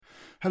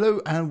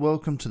Hello and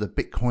welcome to the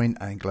Bitcoin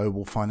and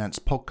Global Finance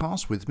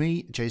podcast with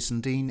me,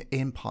 Jason Dean,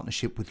 in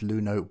partnership with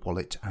Luno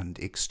Wallet and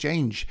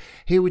Exchange.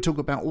 Here we talk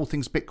about all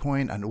things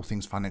Bitcoin and all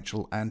things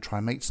financial and try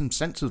and make some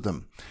sense of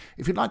them.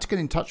 If you'd like to get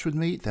in touch with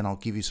me, then I'll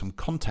give you some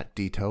contact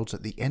details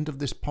at the end of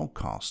this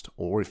podcast,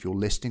 or if you're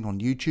listening on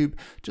YouTube,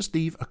 just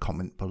leave a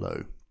comment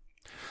below.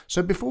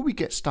 So before we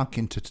get stuck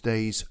into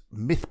today's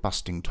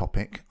myth-busting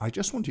topic, I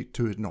just wanted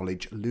to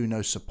acknowledge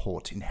Luno's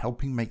support in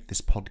helping make this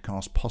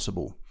podcast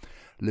possible.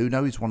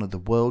 Luno is one of the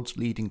world's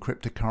leading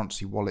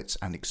cryptocurrency wallets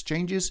and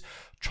exchanges,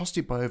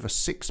 trusted by over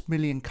 6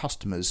 million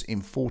customers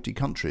in 40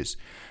 countries.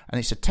 And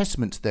it's a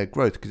testament to their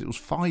growth because it was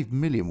 5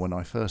 million when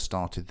I first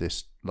started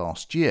this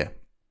last year.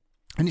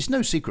 And it's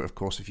no secret, of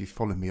course, if you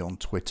follow me on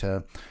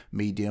Twitter,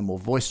 Medium or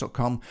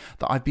Voice.com,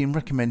 that I've been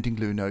recommending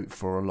Luno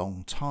for a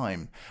long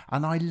time.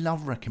 And I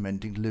love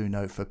recommending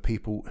Luno for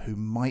people who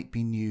might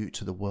be new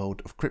to the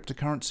world of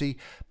cryptocurrency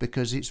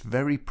because it's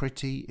very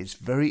pretty, it's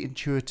very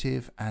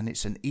intuitive, and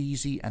it's an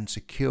easy and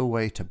secure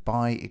way to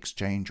buy,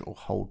 exchange or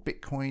hold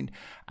Bitcoin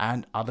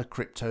and other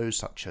cryptos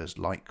such as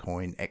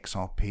Litecoin,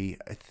 XRP,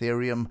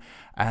 Ethereum,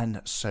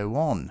 and so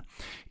on.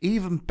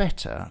 Even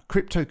better,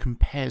 Crypto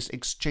Compare's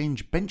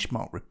Exchange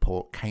Benchmark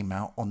Report came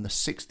out on the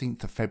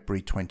 16th of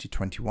February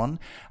 2021,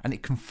 and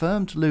it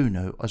confirmed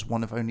Luno as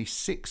one of only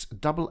 6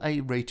 AA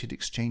rated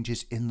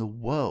exchanges in the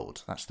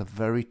world. That's the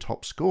very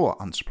top score,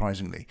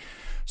 unsurprisingly.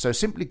 So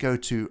simply go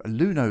to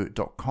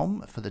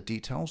luno.com for the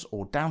details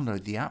or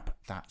download the app,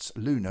 that's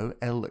Luno,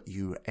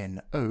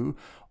 L-U-N-O,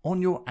 on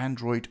your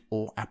Android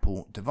or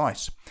Apple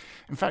device.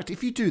 In fact,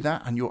 if you do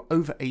that and you're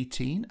over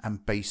 18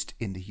 and based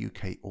in the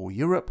UK or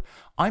Europe,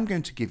 I'm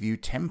going to give you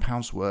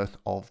 £10 worth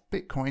of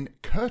Bitcoin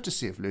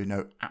courtesy of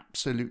Luno,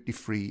 absolutely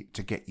free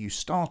to get you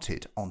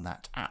started on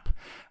that app.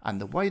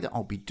 And the way that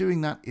I'll be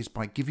doing that is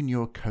by giving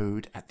you a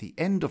code at the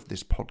end of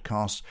this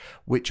podcast,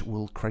 which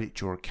will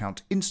credit your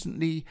account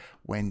instantly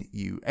when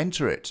you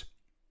enter it.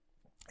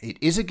 It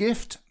is a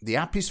gift, the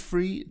app is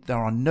free, there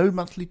are no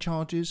monthly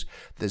charges,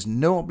 there's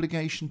no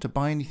obligation to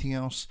buy anything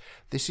else.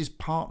 This is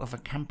part of a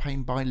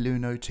campaign by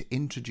Luno to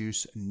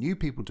introduce new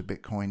people to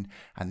Bitcoin,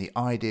 and the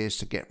idea is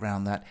to get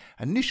around that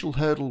initial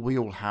hurdle we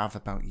all have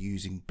about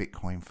using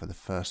Bitcoin for the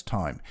first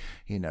time.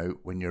 You know,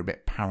 when you're a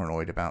bit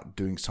paranoid about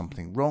doing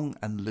something wrong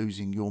and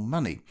losing your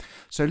money.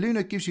 So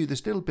Luno gives you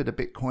this little bit of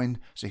Bitcoin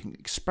so you can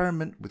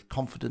experiment with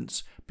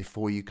confidence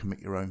before you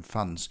commit your own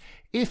funds,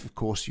 if of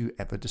course you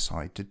ever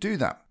decide to do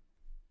that.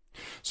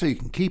 So you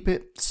can keep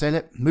it, sell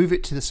it, move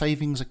it to the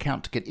savings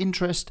account to get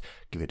interest,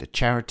 give it a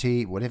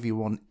charity, whatever you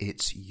want,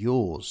 it's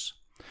yours.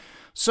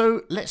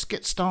 So let's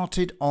get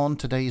started on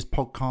today's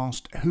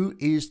podcast. Who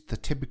is the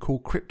typical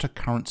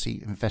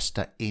cryptocurrency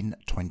investor in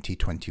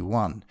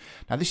 2021?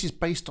 Now this is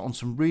based on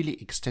some really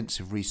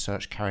extensive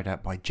research carried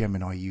out by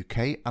Gemini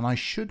UK, and I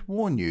should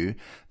warn you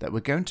that we're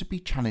going to be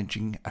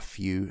challenging a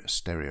few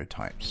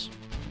stereotypes.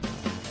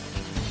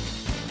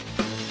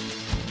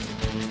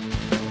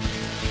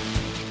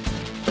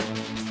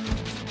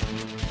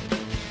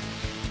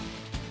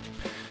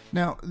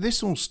 Now,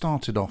 this all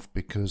started off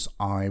because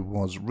I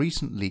was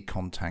recently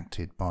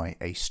contacted by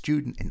a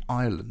student in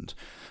Ireland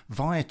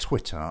via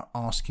Twitter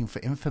asking for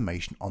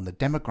information on the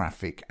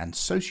demographic and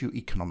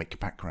socio-economic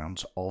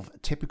backgrounds of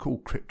typical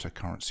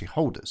cryptocurrency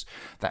holders.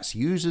 That's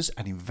users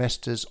and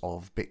investors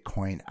of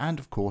Bitcoin and,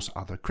 of course,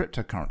 other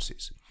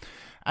cryptocurrencies.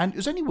 And it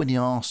was only when he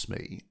asked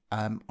me,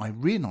 I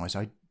realised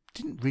I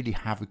didn't really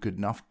have a good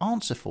enough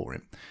answer for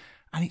him.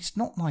 And it's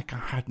not like I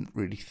hadn't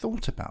really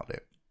thought about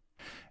it.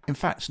 In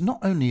fact, not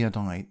only had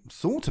I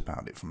thought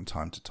about it from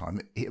time to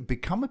time, it had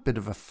become a bit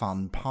of a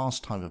fun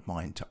pastime of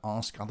mine to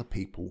ask other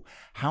people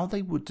how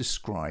they would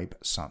describe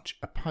such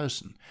a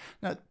person.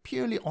 Now,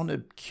 purely on a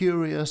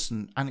curious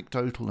and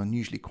anecdotal and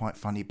usually quite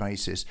funny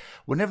basis,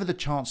 whenever the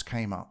chance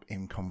came up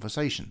in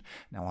conversation.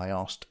 Now, I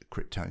asked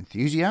crypto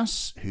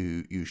enthusiasts,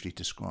 who usually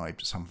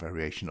described some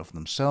variation of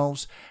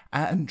themselves,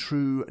 and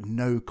true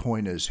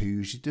no-coiners, who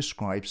usually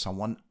described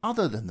someone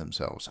other than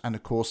themselves. And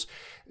of course,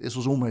 this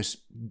was almost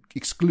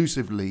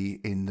exclusively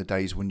in the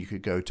days when you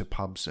could go to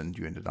pubs and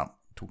you ended up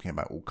talking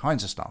about all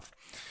kinds of stuff.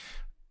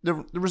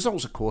 The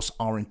results, of course,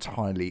 are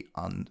entirely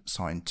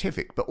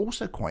unscientific, but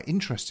also quite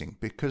interesting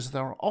because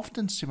there are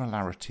often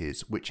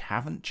similarities which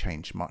haven't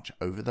changed much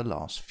over the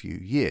last few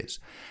years,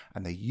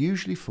 and they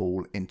usually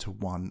fall into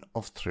one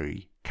of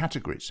 3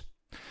 categories.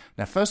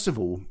 Now, first of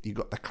all, you've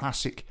got the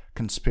classic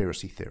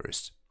conspiracy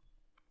theorists.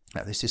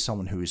 Now, this is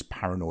someone who is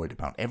paranoid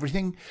about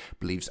everything,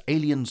 believes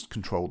aliens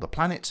control the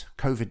planet,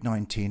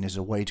 COVID-19 is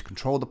a way to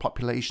control the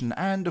population,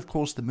 and of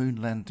course the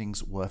moon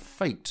landings were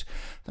faked.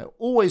 They're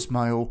always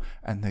male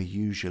and they're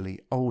usually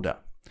older.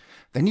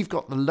 Then you've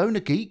got the loner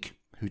geek,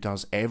 who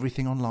does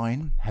everything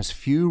online, has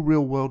few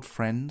real-world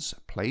friends,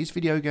 plays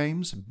video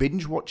games,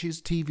 binge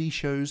watches TV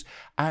shows,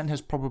 and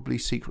has probably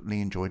secretly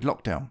enjoyed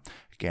lockdown.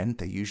 Again,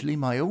 they're usually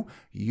male,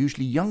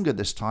 usually younger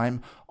this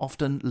time,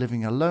 often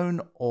living alone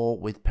or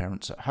with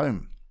parents at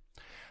home.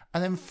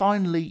 And then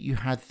finally, you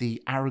had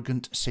the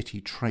arrogant city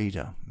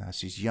trader.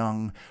 This is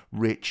young,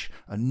 rich,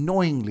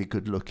 annoyingly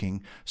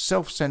good-looking,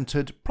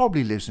 self-centred,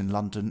 probably lives in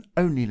London,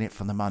 only in it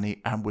for the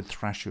money, and would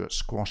thrash you at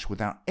squash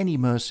without any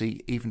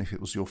mercy, even if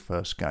it was your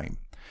first game.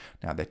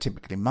 Now, they're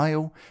typically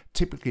male,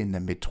 typically in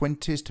their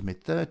mid-20s to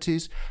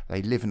mid-30s.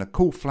 They live in a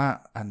cool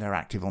flat, and they're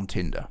active on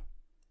Tinder.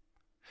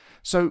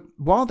 So,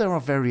 while there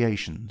are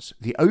variations,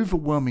 the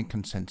overwhelming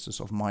consensus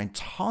of my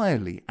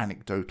entirely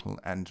anecdotal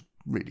and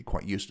really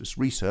quite useless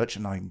research,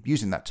 and I'm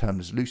using that term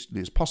as loosely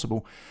as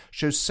possible,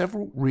 shows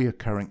several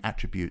reoccurring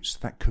attributes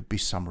that could be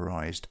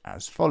summarized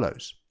as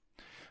follows.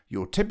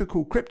 Your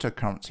typical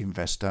cryptocurrency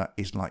investor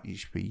is likely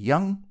to be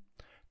young,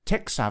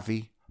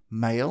 tech-savvy,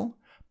 male,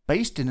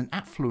 based in an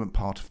affluent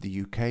part of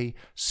the UK,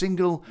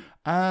 single,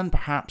 and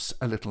perhaps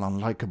a little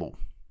unlikable.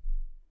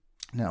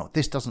 Now,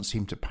 this doesn't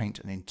seem to paint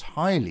an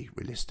entirely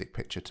realistic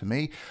picture to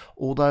me,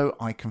 although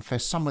I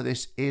confess some of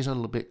this is a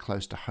little bit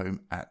close to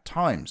home at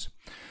times.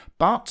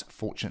 But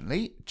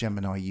fortunately,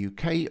 Gemini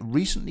UK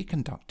recently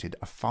conducted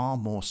a far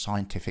more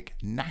scientific,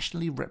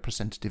 nationally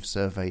representative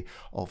survey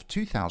of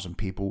 2,000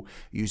 people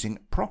using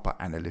proper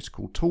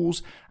analytical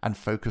tools and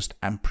focused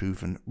and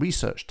proven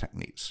research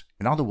techniques.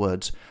 In other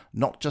words,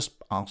 not just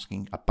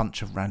asking a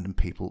bunch of random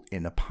people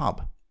in a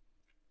pub.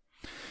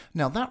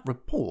 Now, that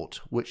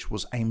report, which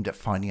was aimed at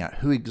finding out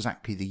who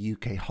exactly the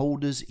UK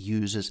holders,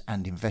 users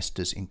and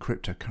investors in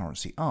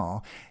cryptocurrency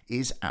are,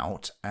 is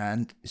out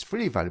and is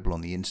freely available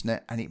on the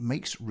internet, and it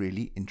makes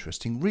really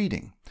interesting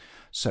reading.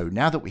 So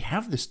now that we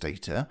have this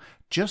data,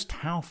 just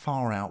how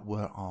far out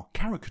were our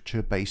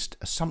caricature-based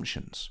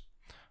assumptions?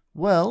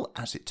 Well,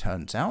 as it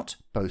turns out,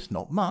 both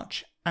not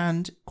much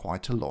and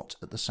quite a lot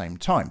at the same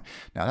time.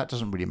 Now, that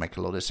doesn't really make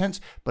a lot of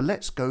sense, but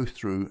let's go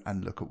through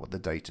and look at what the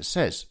data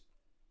says.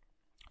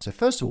 So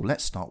first of all,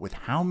 let's start with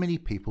how many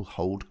people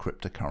hold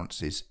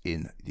cryptocurrencies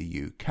in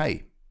the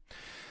UK.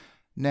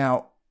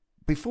 Now,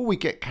 before we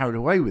get carried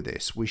away with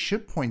this, we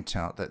should point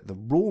out that the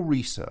raw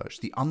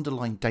research, the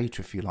underlying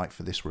data, if you like,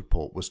 for this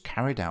report was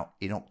carried out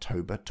in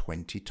October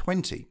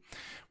 2020,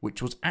 which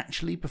was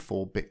actually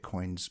before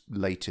Bitcoin's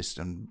latest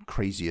and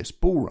craziest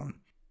bull run.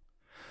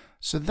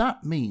 So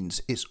that means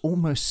it's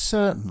almost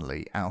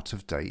certainly out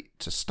of date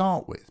to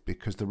start with,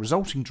 because the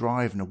resulting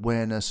drive and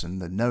awareness and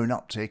the known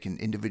uptick in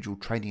individual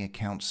trading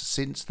accounts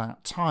since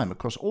that time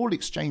across all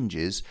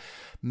exchanges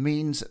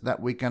means that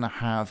we're going to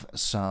have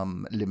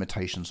some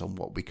limitations on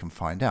what we can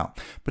find out.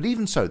 But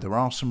even so, there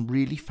are some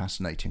really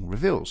fascinating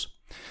reveals.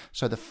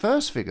 So the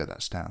first figure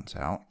that stands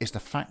out is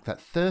the fact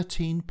that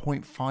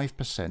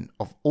 13.5%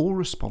 of all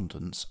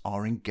respondents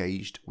are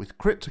engaged with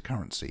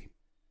cryptocurrency.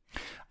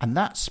 And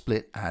that's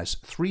split as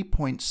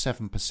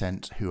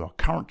 3.7% who are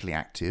currently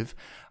active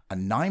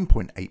and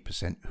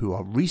 9.8% who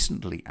are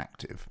recently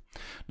active.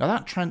 Now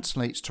that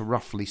translates to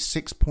roughly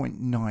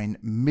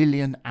 6.9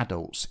 million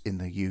adults in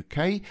the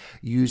UK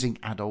using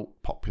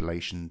adult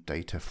population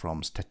data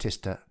from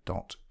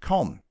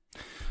Statista.com.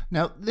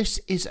 Now, this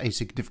is a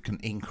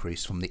significant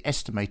increase from the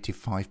estimated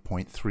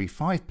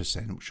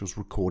 5.35%, which was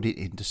recorded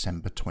in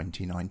December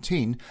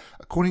 2019,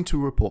 according to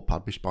a report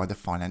published by the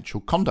Financial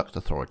Conduct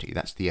Authority,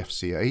 that's the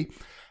FCA,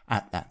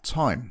 at that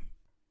time.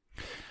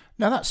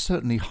 Now, that's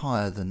certainly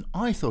higher than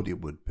I thought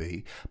it would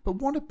be, but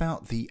what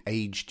about the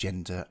age,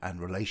 gender,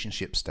 and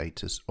relationship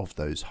status of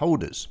those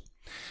holders?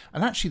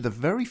 And actually, the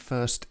very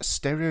first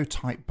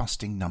stereotype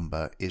busting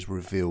number is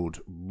revealed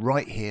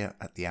right here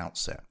at the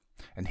outset.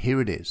 And here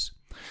it is.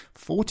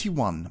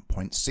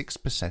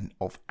 41.6%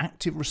 of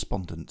active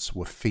respondents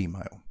were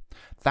female.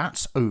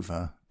 That's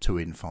over 2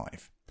 in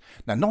 5.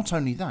 Now, not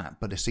only that,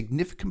 but a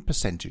significant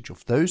percentage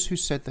of those who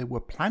said they were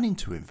planning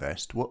to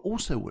invest were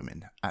also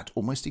women at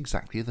almost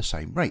exactly the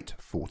same rate,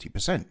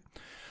 40%.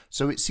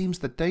 So it seems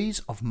the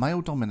days of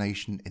male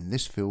domination in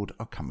this field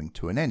are coming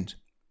to an end.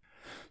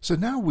 So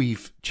now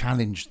we've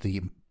challenged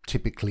the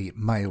typically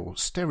male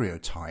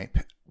stereotype.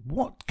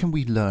 What can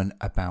we learn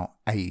about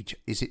age?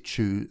 Is it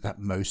true that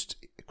most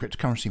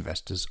cryptocurrency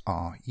investors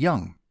are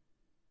young?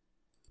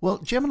 Well,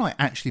 Gemini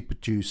actually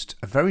produced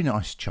a very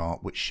nice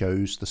chart which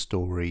shows the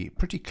story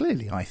pretty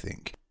clearly, I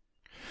think.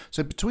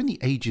 So between the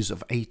ages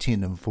of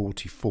 18 and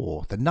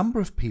 44, the number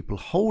of people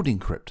holding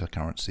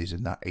cryptocurrencies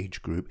in that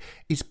age group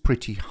is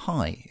pretty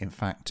high. In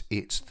fact,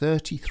 it's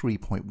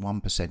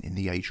 33.1% in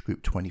the age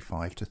group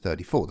 25 to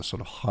 34, the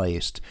sort of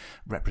highest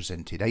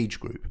represented age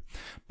group.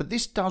 But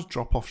this does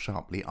drop off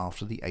sharply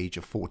after the age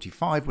of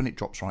 45, when it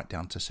drops right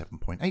down to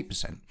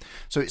 7.8%.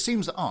 So it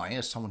seems that I,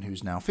 as someone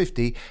who's now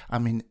 50,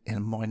 am in a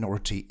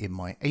minority in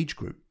my age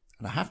group.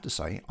 And I have to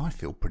say, I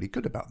feel pretty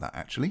good about that,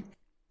 actually.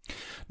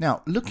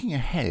 Now, looking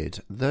ahead,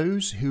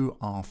 those who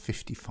are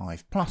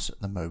 55 plus at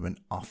the moment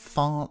are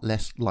far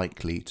less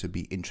likely to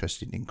be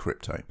interested in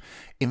crypto.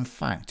 In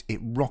fact, it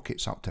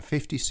rockets up to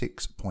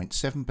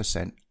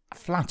 56.7%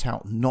 flat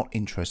out not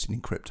interested in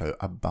crypto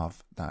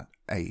above that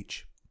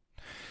age.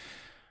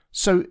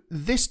 So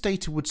this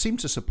data would seem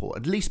to support,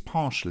 at least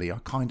partially,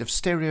 a kind of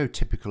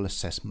stereotypical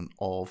assessment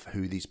of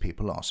who these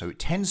people are. So it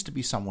tends to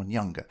be someone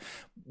younger.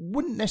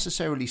 Wouldn't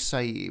necessarily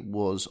say it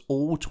was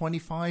all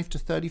 25 to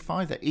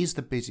 35. That is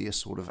the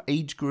busiest sort of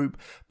age group,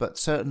 but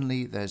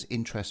certainly there's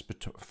interest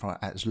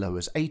as low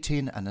as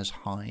 18 and as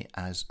high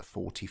as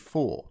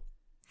 44.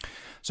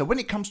 So when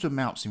it comes to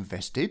amounts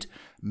invested,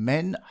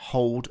 men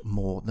hold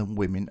more than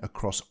women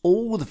across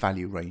all the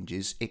value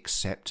ranges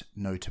except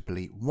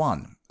notably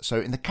one.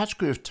 So in the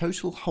category of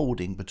total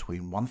holding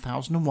between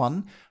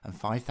 £1,001 and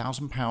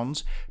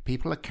 £5,000,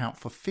 people account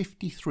for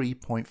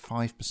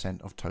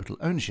 53.5% of total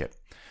ownership.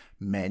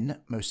 Men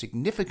most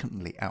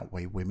significantly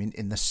outweigh women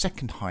in the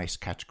second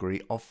highest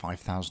category of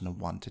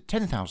 £5,001 to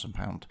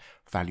 £10,000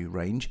 value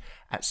range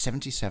at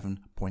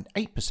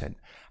 77.8%,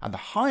 and the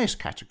highest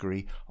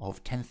category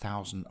of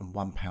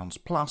 £10,001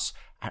 plus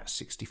at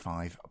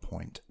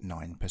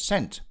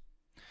 65.9%.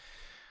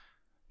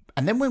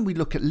 And then when we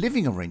look at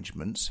living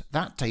arrangements,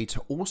 that data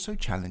also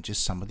challenges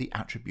some of the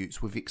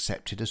attributes we've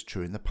accepted as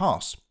true in the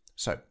past.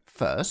 So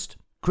first,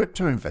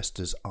 crypto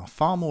investors are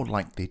far more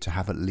likely to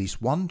have at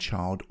least one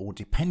child or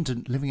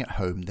dependent living at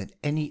home than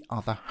any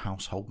other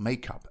household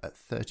makeup at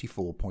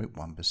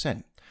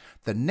 34.1%.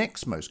 The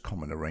next most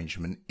common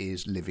arrangement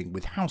is living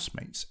with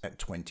housemates at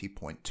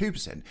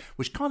 20.2%,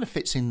 which kind of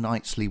fits in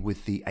nicely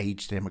with the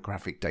age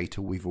demographic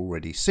data we've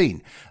already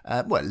seen,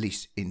 well, at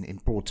least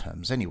in broad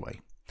terms anyway.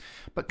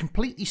 But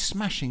completely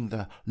smashing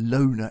the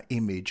loner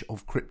image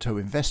of crypto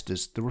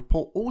investors, the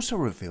report also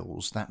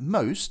reveals that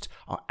most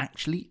are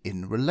actually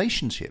in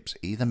relationships,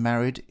 either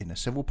married in a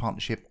civil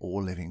partnership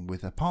or living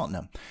with a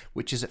partner,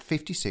 which is at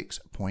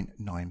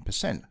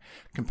 56.9%,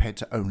 compared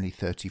to only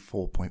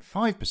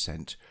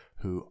 34.5%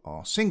 who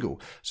are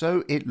single.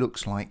 So it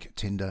looks like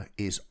Tinder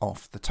is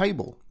off the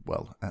table.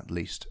 Well, at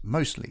least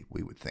mostly,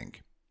 we would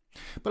think.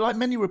 But like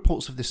many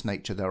reports of this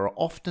nature, there are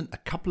often a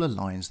couple of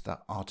lines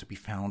that are to be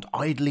found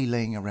idly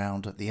laying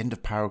around at the end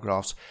of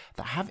paragraphs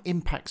that have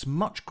impacts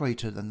much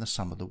greater than the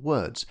sum of the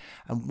words,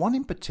 and one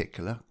in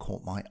particular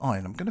caught my eye,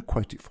 and I'm going to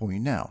quote it for you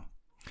now.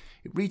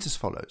 It reads as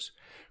follows: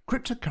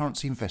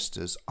 cryptocurrency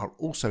investors are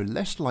also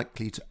less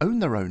likely to own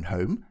their own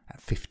home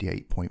at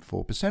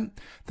 58.4%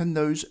 than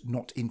those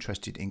not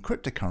interested in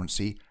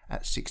cryptocurrency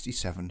at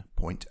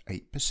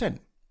 67.8%.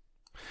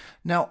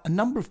 Now, a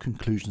number of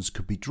conclusions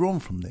could be drawn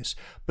from this,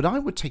 but I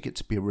would take it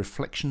to be a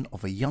reflection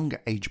of a younger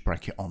age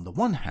bracket on the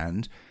one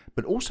hand,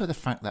 but also the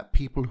fact that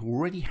people who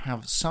already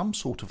have some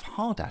sort of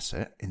hard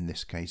asset, in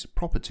this case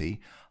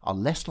property, are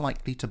less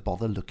likely to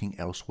bother looking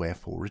elsewhere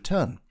for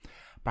return.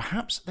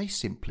 Perhaps they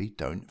simply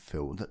don't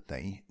feel that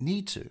they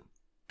need to.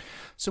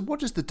 So what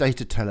does the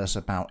data tell us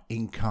about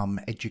income,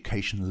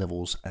 education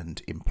levels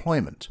and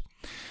employment?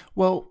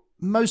 Well,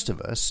 most of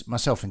us,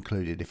 myself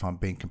included if I'm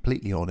being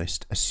completely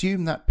honest,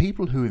 assume that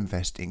people who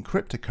invest in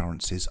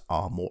cryptocurrencies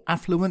are more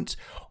affluent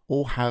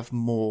or have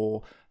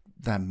more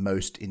than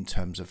most in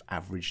terms of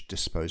average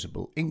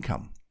disposable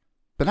income.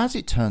 But as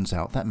it turns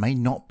out, that may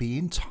not be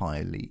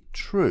entirely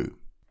true.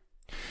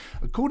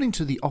 According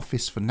to the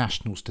Office for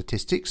National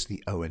Statistics,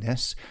 the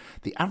ONS,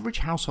 the average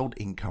household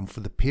income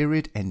for the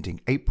period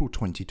ending April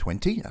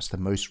 2020, that's the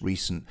most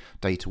recent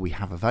data we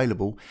have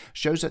available,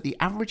 shows that the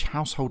average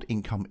household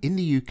income in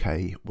the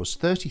UK was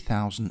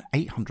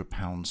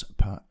 £30,800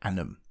 per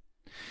annum.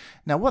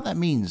 Now what that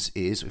means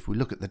is, if we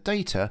look at the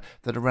data,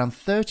 that around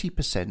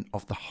 30%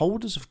 of the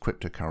holders of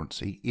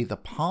cryptocurrency, either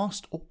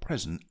past or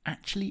present,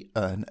 actually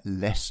earn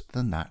less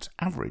than that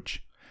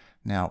average.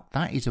 Now,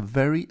 that is a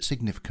very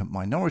significant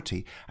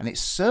minority, and it's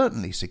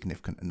certainly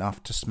significant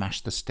enough to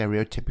smash the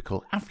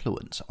stereotypical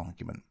affluence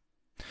argument.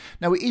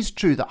 Now, it is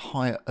true that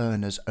higher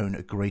earners own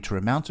a greater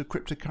amount of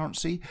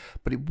cryptocurrency,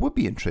 but it would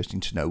be interesting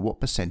to know what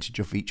percentage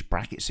of each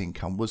bracket's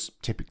income was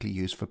typically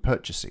used for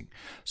purchasing,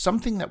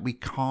 something that we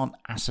can't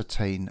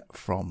ascertain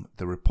from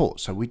the report.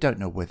 So we don't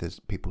know whether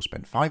people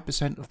spend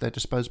 5% of their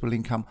disposable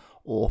income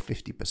or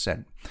 50%.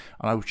 And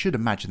I should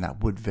imagine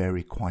that would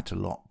vary quite a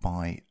lot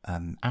by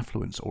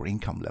affluence or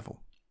income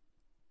level.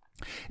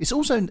 It's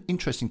also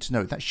interesting to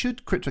note that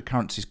should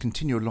cryptocurrencies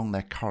continue along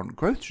their current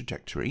growth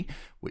trajectory,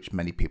 which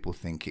many people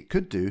think it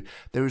could do,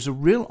 there is a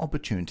real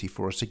opportunity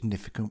for a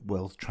significant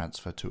wealth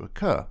transfer to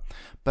occur.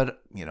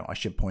 But, I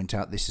should point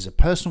out this is a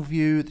personal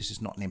view, this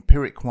is not an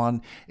empiric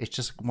one, it's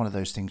just one of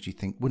those things you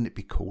think, wouldn't it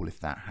be cool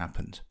if that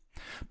happened?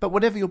 But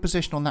whatever your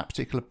position on that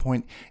particular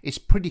point, it's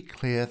pretty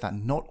clear that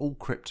not all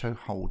crypto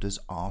holders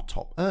are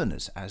top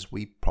earners, as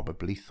we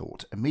probably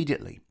thought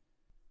immediately.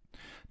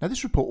 Now,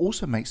 this report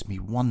also makes me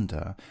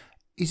wonder,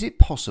 is it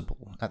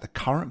possible that the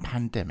current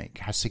pandemic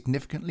has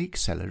significantly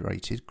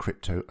accelerated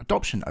crypto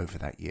adoption over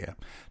that year?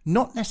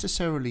 Not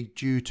necessarily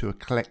due to a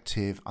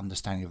collective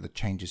understanding of the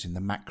changes in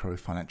the macro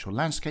financial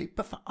landscape,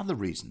 but for other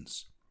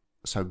reasons.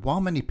 So while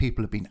many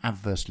people have been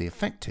adversely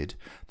affected,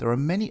 there are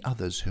many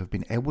others who have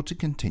been able to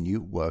continue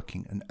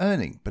working and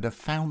earning, but have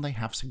found they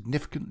have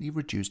significantly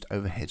reduced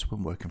overheads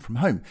when working from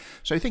home.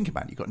 So think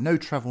about it, you've got no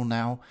travel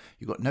now,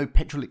 you've got no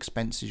petrol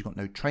expenses, you've got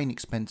no train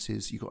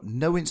expenses, you've got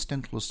no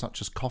incidentals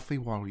such as coffee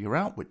while you're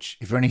out, which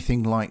if you're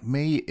anything like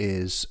me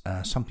is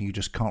something you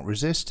just can't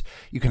resist.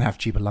 You can have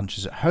cheaper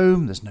lunches at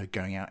home, there's no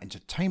going out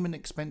entertainment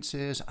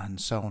expenses, and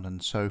so on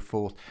and so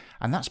forth.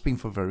 And that's been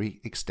for a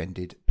very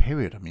extended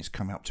period. I mean, it's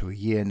come up to a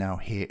year now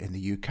here in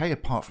the UK,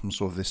 apart from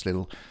sort of this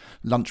little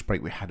lunch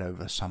break we had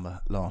over summer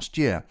last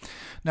year.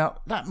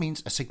 Now, that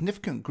means a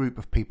significant group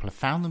of people have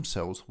found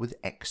themselves with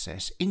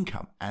excess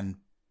income, and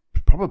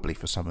probably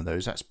for some of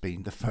those, that's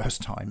been the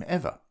first time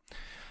ever.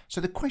 So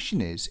the question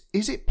is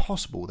it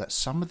possible that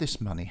some of this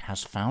money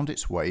has found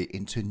its way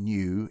into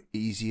new,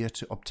 easier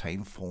to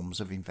obtain forms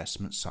of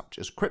investment such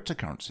as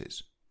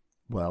cryptocurrencies?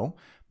 Well,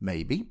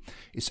 maybe.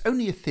 It's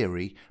only a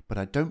theory, but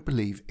I don't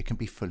believe it can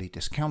be fully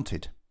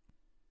discounted.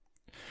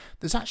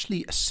 There's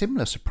actually a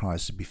similar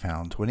surprise to be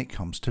found when it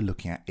comes to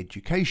looking at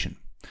education.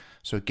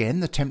 So again,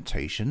 the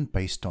temptation,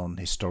 based on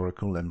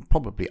historical and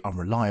probably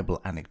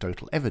unreliable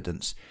anecdotal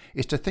evidence,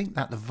 is to think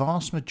that the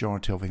vast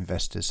majority of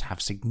investors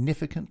have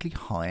significantly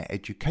higher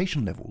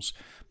education levels,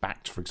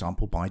 backed, for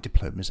example, by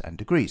diplomas and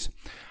degrees.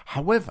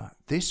 However,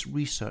 this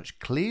research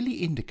clearly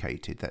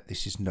indicated that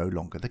this is no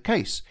longer the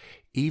case,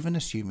 even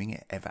assuming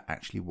it ever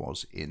actually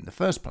was in the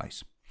first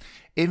place.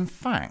 In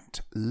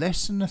fact,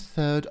 less than a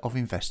third of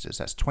investors,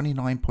 that's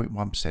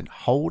 29.1%,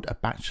 hold a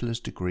bachelor's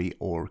degree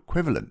or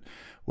equivalent,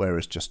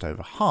 whereas just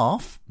over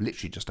half,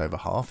 literally just over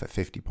half at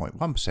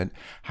 50.1%,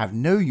 have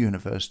no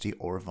university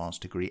or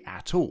advanced degree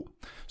at all.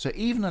 So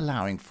even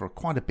allowing for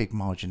quite a big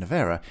margin of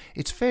error,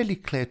 it's fairly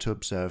clear to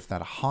observe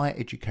that a higher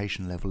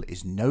education level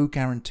is no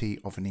guarantee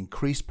of an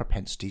increased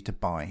propensity to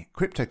buy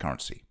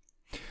cryptocurrency.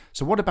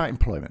 So what about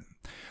employment?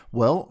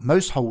 Well,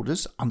 most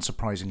holders,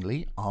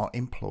 unsurprisingly, are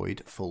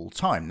employed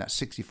full-time. That's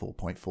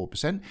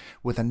 64.4%,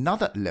 with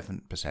another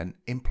 11%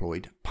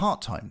 employed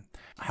part-time.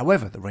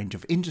 However, the range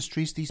of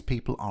industries these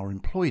people are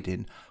employed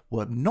in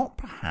were not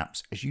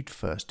perhaps as you'd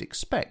first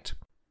expect.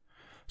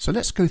 So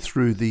let's go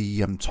through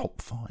the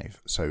top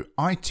five. So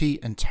IT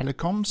and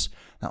telecoms,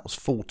 that was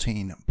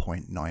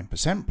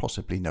 14.9%,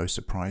 possibly no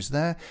surprise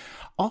there.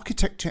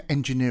 Architecture,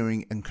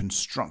 engineering and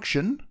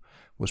construction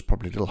was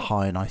probably a little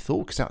higher than I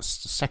thought, because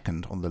that's the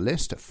second on the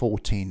list at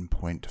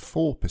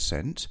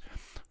 14.4%.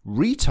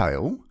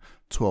 Retail,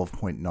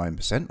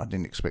 12.9%. I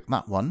didn't expect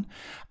that one.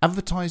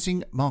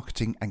 Advertising,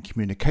 marketing and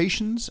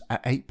communications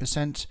at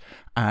 8%.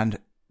 And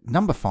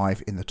number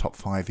 5 in the top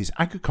 5 is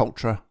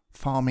agriculture,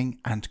 farming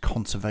and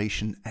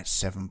conservation at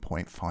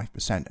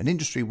 7.5%, an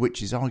industry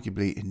which is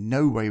arguably in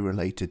no way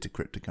related to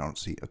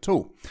cryptocurrency at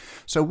all.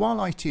 So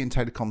while IT and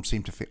telecom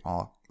seem to fit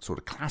our sort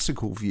of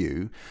classical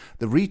view,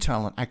 the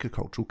retail and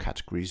agricultural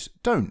categories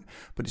don't.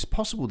 But it's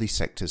possible these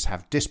sectors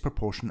have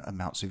disproportionate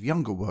amounts of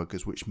younger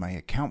workers, which may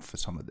account for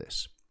some of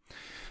this.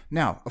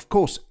 Now, of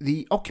course,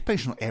 the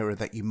occupational area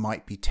that you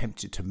might be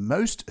tempted to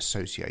most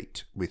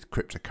associate with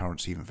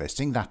cryptocurrency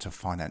investing, that of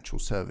financial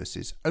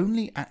services,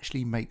 only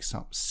actually makes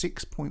up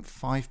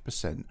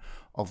 6.5%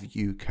 of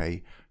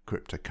UK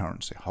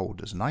cryptocurrency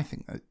holders. And I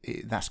think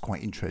that's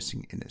quite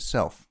interesting in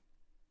itself.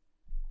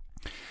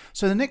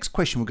 So the next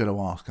question we're going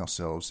to ask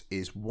ourselves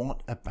is,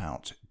 what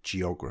about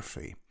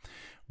geography?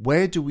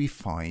 Where do we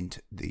find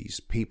these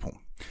people?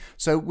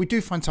 So we do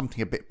find something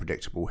a bit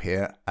predictable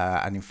here,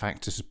 and in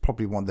fact this is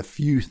probably one of the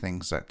few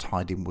things that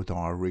tied in with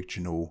our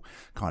original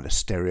kind of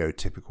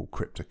stereotypical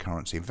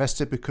cryptocurrency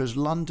investor, because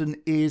London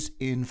is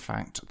in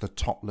fact the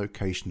top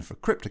location for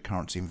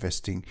cryptocurrency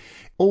investing,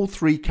 all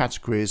three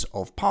categories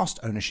of past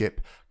ownership,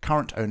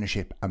 current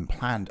ownership and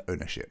planned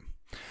ownership.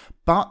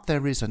 But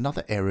there is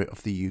another area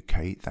of the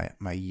UK that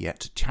may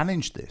yet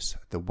challenge this.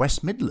 The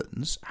West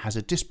Midlands has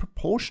a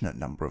disproportionate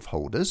number of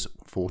holders,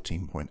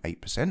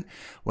 14.8%,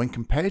 when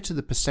compared to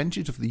the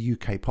percentage of the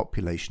UK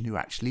population who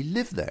actually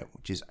live there,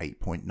 which is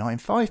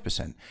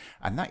 8.95%.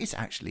 And that is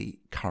actually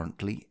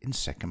currently in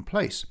second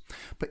place.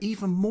 But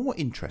even more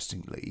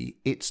interestingly,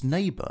 its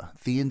neighbour,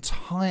 the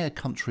entire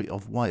country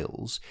of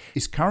Wales,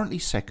 is currently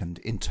second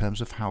in terms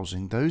of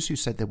housing those who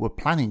said they were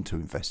planning to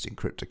invest in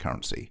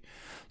cryptocurrency.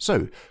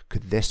 So,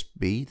 could this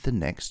be the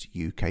next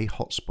UK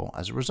hotspot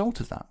as a result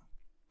of that?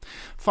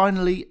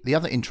 Finally, the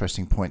other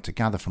interesting point to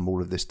gather from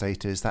all of this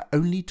data is that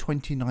only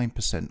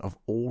 29% of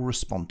all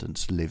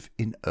respondents live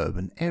in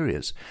urban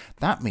areas.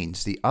 That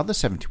means the other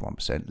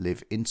 71%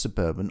 live in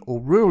suburban or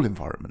rural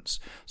environments,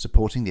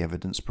 supporting the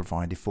evidence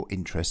provided for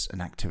interests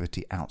and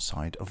activity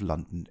outside of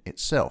London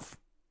itself.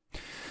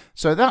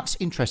 So that's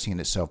interesting in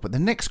itself, but the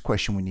next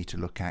question we need to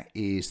look at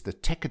is the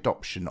tech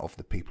adoption of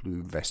the people who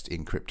invest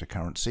in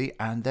cryptocurrency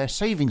and their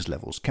savings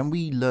levels. Can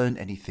we learn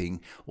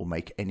anything or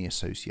make any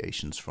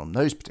associations from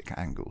those particular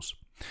angles?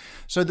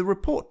 So the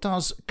report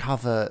does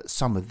cover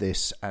some of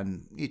this,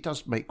 and it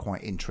does make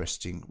quite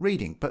interesting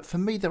reading, but for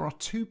me there are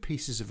two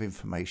pieces of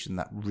information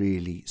that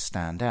really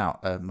stand out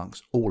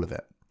amongst all of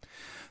it.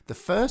 The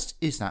first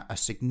is that a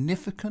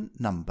significant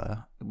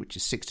number, which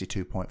is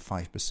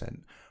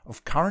 62.5%,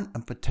 of current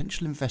and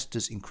potential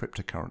investors in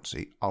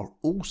cryptocurrency are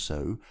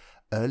also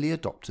early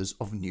adopters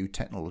of new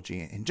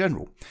technology in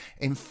general.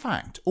 In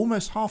fact,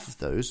 almost half of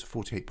those,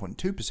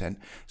 48.2%,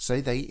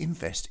 say they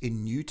invest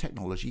in new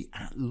technology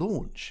at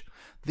launch.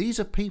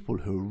 These are people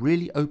who are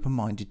really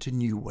open-minded to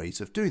new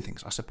ways of doing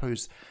things. I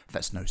suppose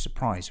that's no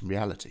surprise in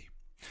reality.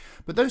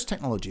 But those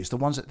technologies, the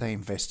ones that they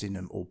invest in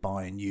or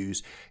buy and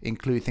use,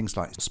 include things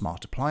like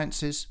smart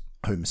appliances,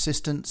 home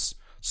assistants,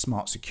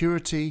 smart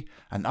security,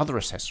 and other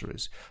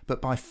accessories.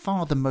 But by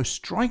far the most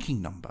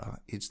striking number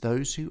is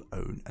those who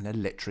own an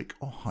electric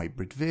or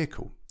hybrid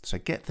vehicle. So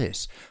get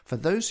this, for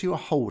those who are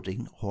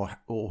holding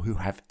or who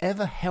have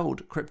ever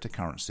held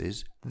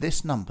cryptocurrencies,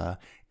 this number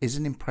is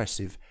an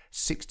impressive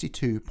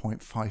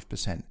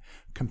 62.5%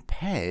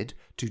 compared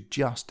to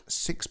just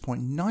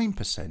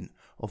 6.9%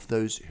 of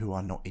those who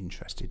are not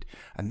interested.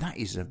 And that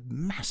is a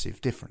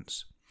massive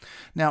difference.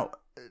 Now,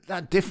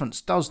 that difference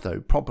does,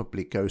 though,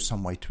 probably go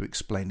some way to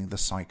explaining the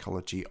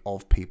psychology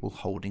of people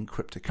holding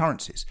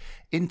cryptocurrencies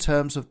in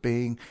terms of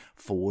being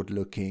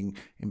forward-looking,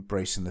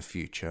 embracing the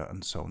future,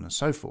 and so on and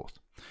so forth.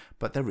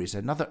 But there is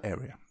another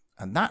area,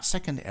 and that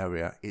second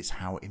area is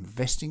how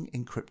investing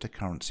in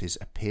cryptocurrencies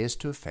appears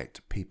to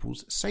affect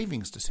people's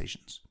savings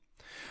decisions.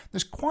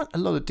 There's quite a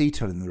lot of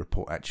detail in the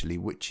report, actually,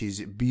 which is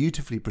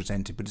beautifully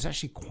presented, but it's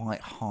actually quite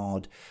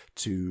hard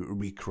to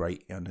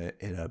recreate in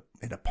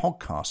a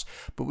podcast.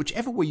 But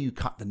whichever way you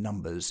cut the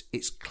numbers,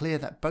 it's clear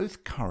that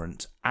both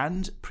current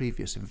and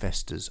previous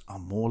investors are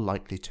more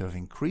likely to have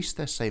increased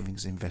their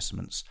savings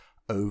investments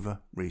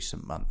over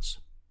recent months.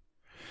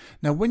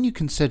 Now, when you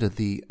consider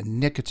the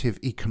negative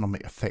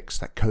economic effects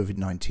that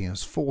COVID-19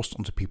 has forced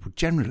onto people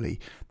generally,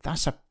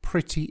 that's a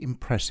pretty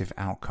impressive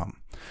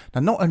outcome.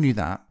 Now, not only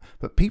that,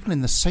 but people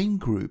in the same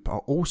group are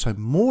also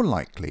more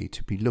likely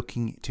to be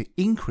looking to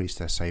increase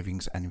their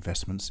savings and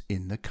investments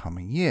in the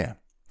coming year.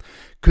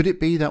 Could it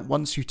be that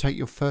once you take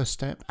your first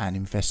step and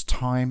invest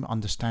time,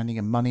 understanding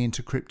and money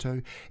into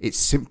crypto, it's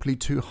simply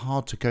too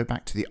hard to go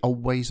back to the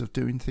old ways of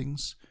doing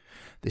things?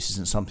 This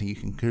isn't something you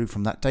can conclude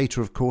from that data,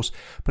 of course,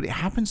 but it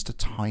happens to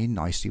tie in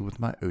nicely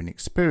with my own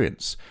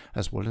experience,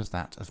 as well as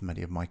that of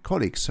many of my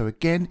colleagues. So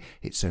again,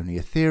 it's only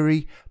a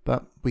theory,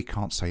 but we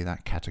can't say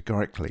that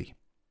categorically.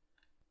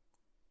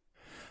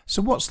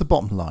 So what's the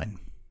bottom line?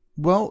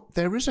 Well,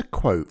 there is a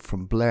quote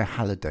from Blair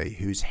Halliday,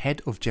 who's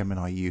head of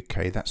Gemini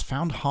UK, that's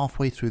found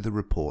halfway through the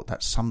report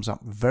that sums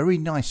up very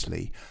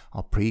nicely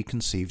our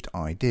preconceived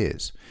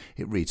ideas.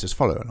 It reads as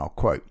follows, and I'll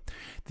quote,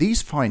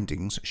 "These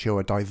findings show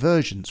a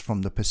divergence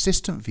from the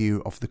persistent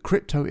view of the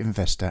crypto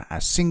investor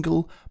as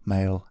single,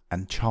 male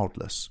and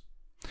childless."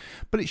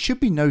 But it should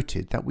be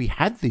noted that we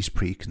had these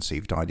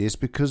preconceived ideas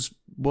because,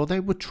 well,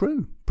 they were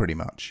true, pretty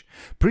much.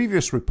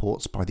 Previous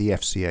reports by the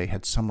FCA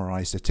had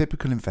summarised a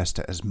typical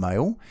investor as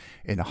male,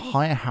 in a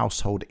higher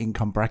household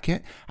income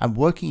bracket, and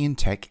working in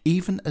tech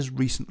even as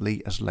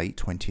recently as late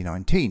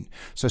 2019.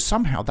 So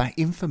somehow that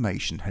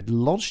information had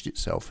lodged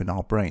itself in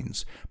our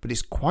brains, but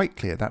it's quite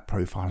clear that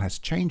profile has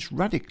changed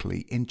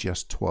radically in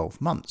just 12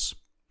 months.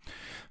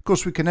 Of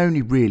course, we can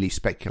only really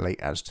speculate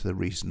as to the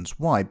reasons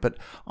why, but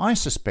I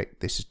suspect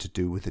this is to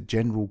do with the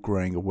general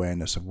growing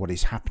awareness of what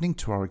is happening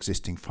to our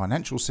existing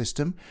financial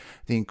system,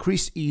 the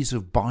increased ease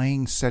of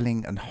buying,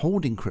 selling and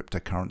holding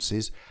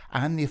cryptocurrencies,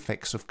 and the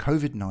effects of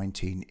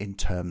COVID-19 in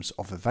terms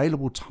of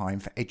available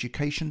time for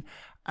education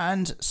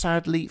and,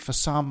 sadly for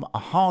some, a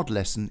hard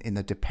lesson in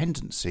the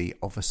dependency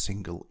of a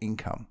single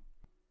income.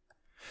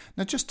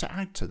 Now, just to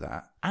add to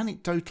that,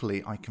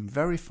 anecdotally I can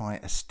verify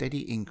a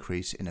steady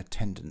increase in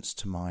attendance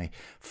to my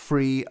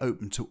free,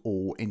 open to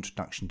all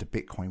introduction to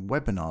Bitcoin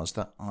webinars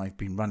that I've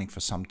been running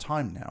for some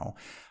time now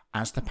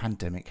as the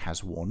pandemic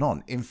has worn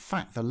on. In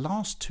fact, the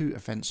last two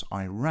events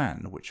I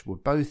ran, which were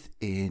both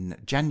in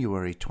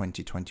January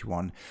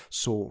 2021,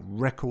 saw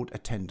record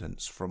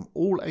attendance from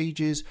all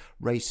ages,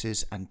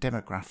 races and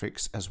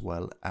demographics, as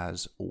well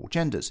as all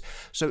genders.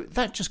 So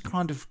that just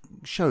kind of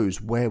shows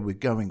where we're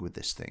going with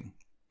this thing.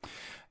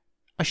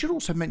 I should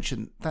also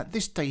mention that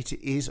this data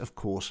is, of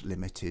course,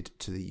 limited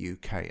to the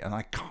UK, and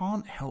I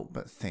can't help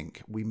but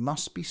think we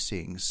must be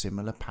seeing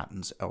similar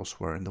patterns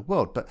elsewhere in the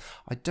world, but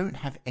I don't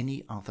have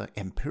any other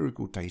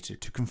empirical data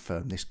to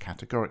confirm this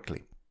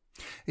categorically.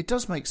 It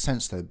does make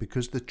sense, though,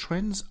 because the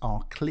trends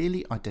are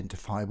clearly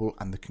identifiable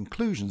and the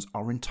conclusions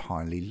are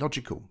entirely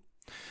logical.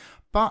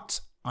 But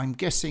I'm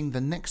guessing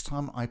the next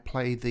time I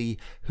play the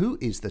who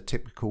is the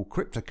typical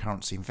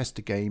cryptocurrency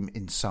investor game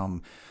in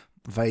some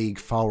vague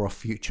far-off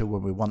future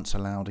when we're once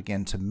allowed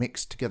again to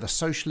mix together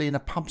socially in a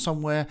pub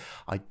somewhere,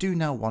 I do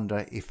now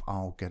wonder if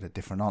I'll get a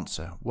different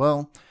answer.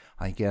 Well,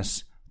 I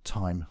guess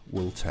time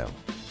will tell.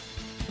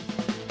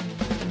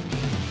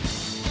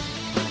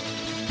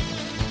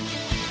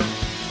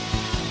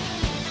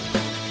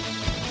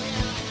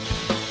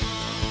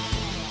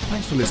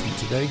 Thanks for listening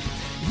today.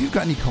 If If you've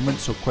got any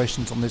comments or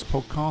questions on this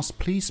podcast,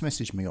 please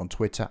message me on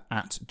Twitter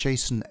at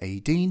Jason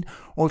A. Dean,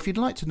 or if you'd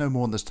like to know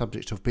more on the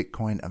subject of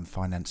Bitcoin and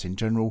finance in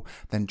general,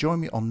 then join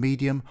me on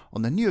Medium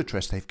on the new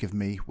address they've given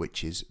me,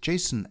 which is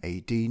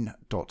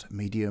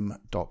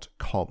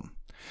jasonadeen.medium.com.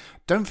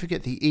 Don't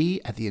forget the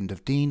E at the end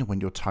of Dean when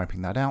you're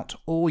typing that out,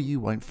 or you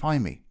won't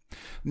find me.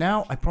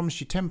 Now, I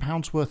promised you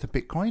 £10 worth of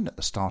Bitcoin at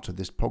the start of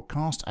this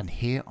podcast, and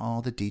here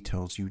are the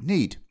details you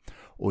need.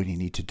 All you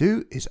need to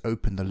do is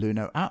open the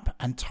Luno app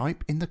and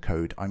type in the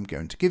code I'm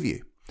going to give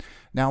you.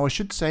 Now, I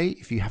should say,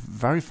 if you haven't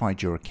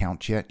verified your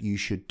account yet, you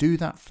should do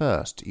that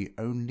first. It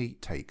only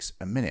takes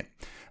a minute.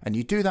 And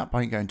you do that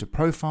by going to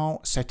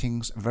Profile,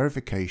 Settings,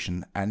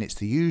 Verification, and it's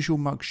the usual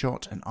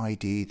mugshot and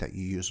ID that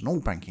you use on all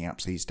banking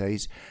apps these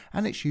days,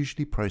 and it's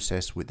usually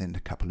processed within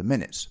a couple of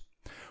minutes.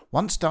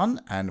 Once done,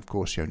 and of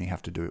course you only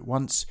have to do it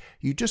once,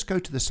 you just go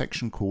to the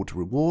section called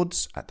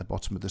Rewards at the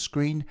bottom of the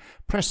screen,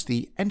 press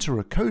the Enter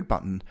a Code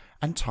button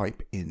and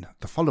type in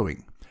the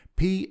following: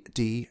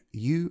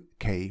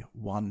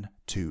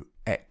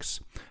 PDUK12X.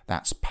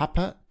 That's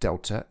Papa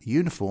Delta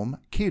Uniform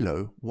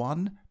Kilo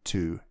 12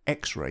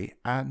 X-ray,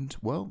 and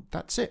well,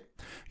 that's it.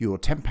 Your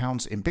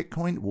 £10 in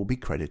Bitcoin will be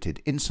credited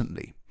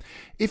instantly.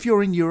 If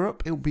you're in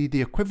Europe, it will be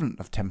the equivalent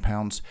of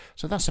 £10,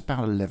 so that's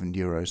about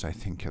 €11 I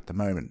think at the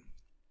moment.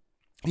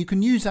 You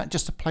can use that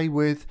just to play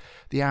with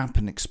the app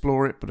and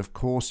explore it, but of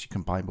course you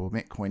can buy more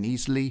Bitcoin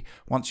easily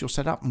once you're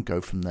set up and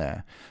go from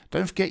there.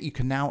 Don't forget you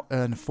can now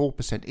earn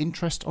 4%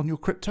 interest on your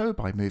crypto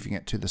by moving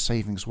it to the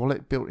savings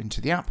wallet built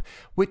into the app,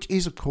 which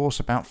is of course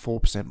about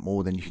 4%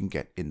 more than you can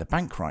get in the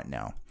bank right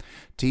now.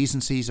 T's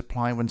and C's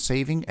apply when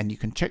saving, and you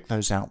can check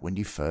those out when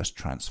you first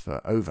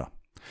transfer over.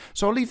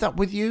 So I'll leave that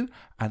with you,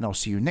 and I'll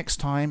see you next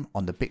time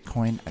on the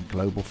Bitcoin and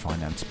Global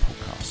Finance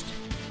Podcast.